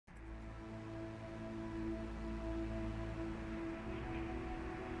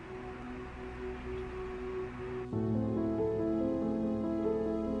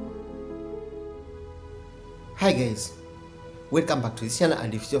Hi guys, welcome back to this channel,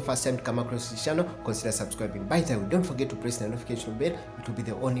 and if it's your first time to come across this channel, consider subscribing. By the way, don't forget to press the notification bell. It will be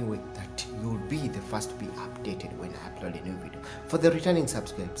the only way that you'll be the first to be updated when I upload a new video. For the returning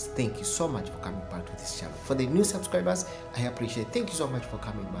subscribers, thank you so much for coming back to this channel. For the new subscribers, I appreciate. Thank you so much for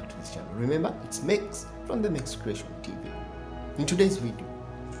coming back to this channel. Remember, it's Mex from the Mex Creation TV. In today's video,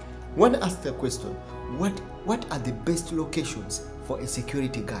 I want to ask the question, what are the best locations for a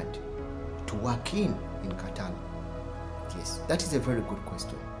security guard to work in Qatar? Yes, that is a very good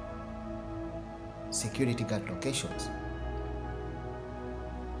question. Security guard locations.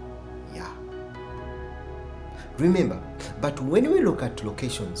 Yeah. Remember, but when we look at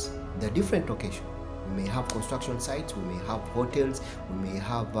locations, there are different locations. We may have construction sites, we may have hotels, we may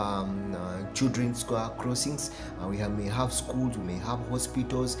have children's crossings, we may have schools, we may have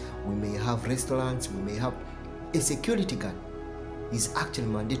hospitals, we may have restaurants, we may have... A security guard is actually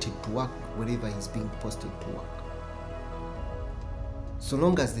mandated to work wherever he's being posted to work. So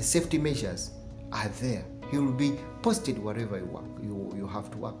long as the safety measures are there, he will be posted wherever you work. You have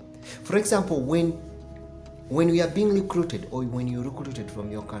to work. For example, when we are being recruited, or when you're recruited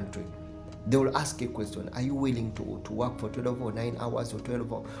from your country, they will ask a question: are you willing to work for 12 or 9 hours or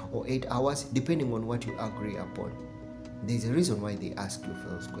 12 or 8 hours, depending on what you agree upon? There's a reason why they ask you for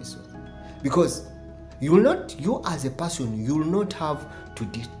those questions, because you as a person, you will not have to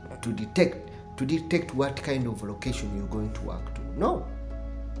detect what kind of location you're going to work to. No,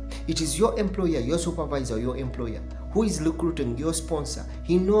 it is your employer, your supervisor, your employer who is recruiting, your sponsor.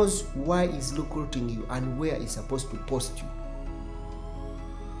 He knows why he's recruiting you and where he's supposed to post you.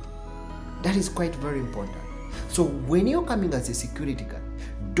 That is quite very important. So when you're coming as a security guard,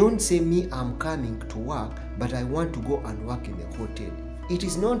 don't say, me, I'm coming to work, but I want to go and work in a hotel. It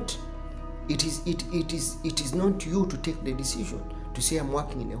is not you to take the decision to say, I'm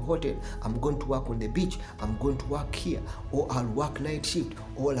working in a hotel, I'm going to work on the beach, I'm going to work here, or I'll work night shift,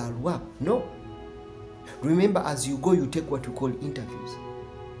 or I'll work. No. Remember, as you go, you take what we call interviews.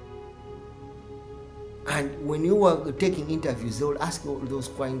 And when you are taking interviews, they will ask you those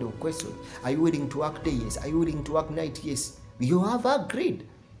kind of questions. Are you willing to work day? Yes. Are you willing to work night? Yes. You have agreed.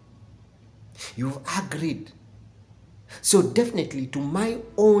 You've agreed. So definitely, to my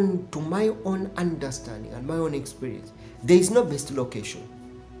own understanding and my own experience, there is no best location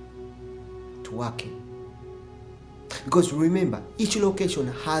to work in. Because remember, each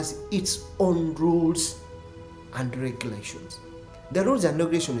location has its own rules and regulations. The rules and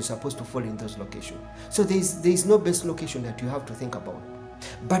regulations are supposed to fall in those locations. So there is no best location that you have to think about.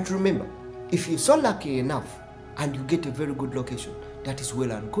 But remember, if you're so lucky enough and you get a very good location, that is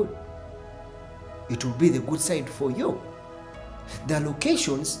well and good. It will be the good side for you. There are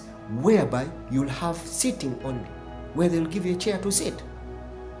locations whereby you'll have sitting only, where they'll give you a chair to sit,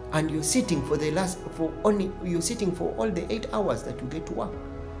 and you're sitting for all the 8 hours that you get to work,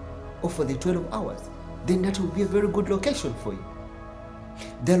 or for the 12 hours. Then that will be a very good location for you.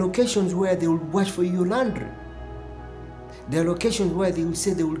 There are locations where they will watch for your laundry. There are locations where they will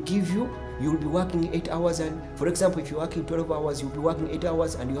say they will give you, you'll be working 8 hours, and for example, if you're working 12 hours, you'll be working 8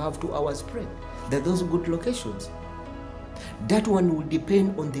 hours and you have 2 hours break. There are those good locations. That one will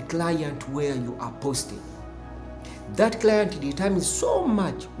depend on the client where you are posted. That client determines so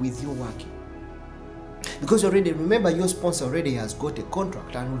much with you working. Because already, remember, your sponsor already has got a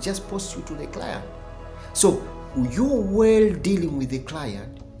contract and will just post you to the client. So you well dealing with the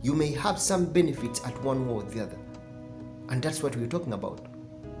client, you may have some benefits at one or the other. And that's what we're talking about.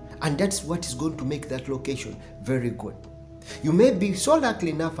 And that's what is going to make that location very good. You may be so lucky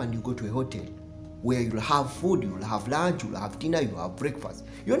enough and you go to a hotel where you'll have food, you'll have lunch, you'll have dinner, you'll have breakfast.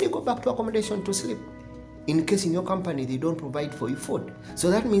 You only go back to accommodation to sleep, in case in your company they don't provide for you food.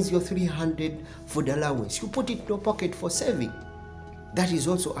 So that means your 300 food allowance, you put it in your pocket for saving. That is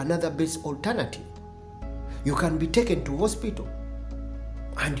also another best alternative. You can be taken to hospital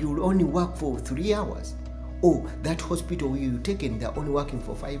and you'll only work for 3 hours. Or that hospital where you're taken, they're only working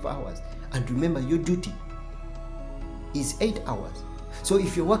for 5 hours. And remember, your duty is 8 hours. So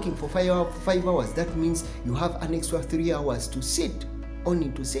if you're working for 5 hours, that means you have an extra 3 hours to sit, only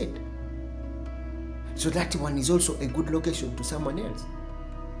to sit. So that one is also a good location to someone else.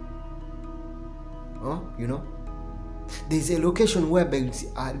 You know, there's a location where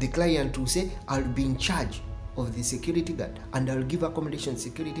the client will say, I'll be in charge of the security guard and I'll give accommodation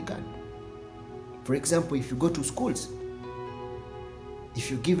security guard. For example, if you go to schools, if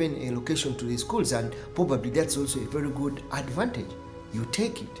you're given a location to the schools, and probably that's also a very good advantage. You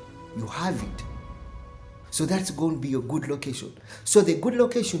take it, you have it. So that's going to be a good location. So the good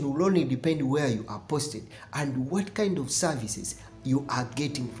location will only depend where you are posted and what kind of services you are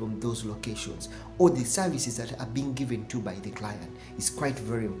getting from those locations, or the services that are being given to you by the client is quite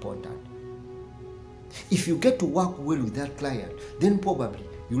very important. If you get to work well with that client, then probably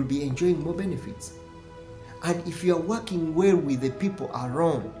you will be enjoying more benefits. And if you are working well with the people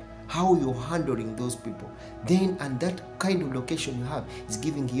around, how you're handling those people, then, and that kind of location you have is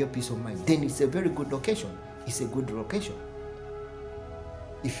giving you peace of mind, then it's a very good location. It's a good location.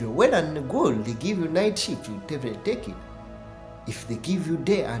 If you're well and good, they give you night shift, you definitely take it. If they give you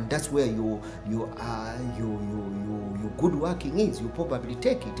day and that's where your good working is, you probably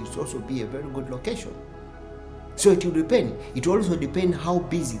take it. It will also be a very good location. So it will depend. It will also depend how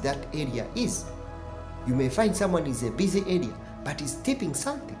busy that area is. You may find someone is a busy area, but is tipping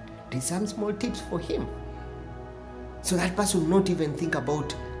something. There's some small tips for him. So that person will not even think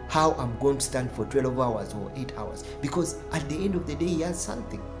about how I'm going to stand for 12 hours or 8 hours, because at the end of the day, he has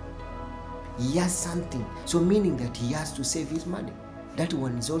something. He has something. So meaning that he has to save his money. That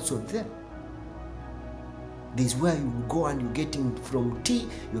one is also there. This is where you go and you're getting from tea,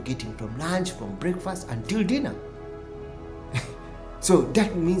 you're getting from lunch, from breakfast until dinner. So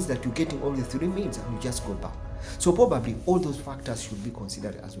that means that you're getting all the 3 meals and you just go back. So probably all those factors should be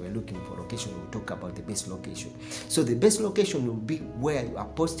considered as we're looking for location. We'll talk about the best location. So the best location will be where you are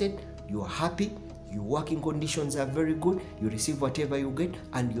posted, you are happy, your working conditions are very good, you receive whatever you get,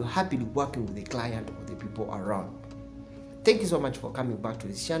 and you're happily working with the client or the people around. Thank you so much for coming back to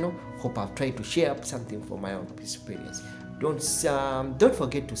this channel. Hope I've tried to share up something from my own experience. Don't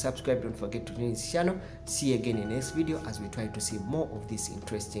forget to subscribe, don't forget to join this channel. See you again in the next video as we try to see more of these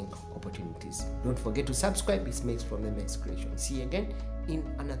interesting opportunities. Don't forget to subscribe. It's Mex from the Mex Creation. See you again in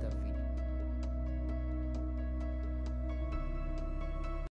another video.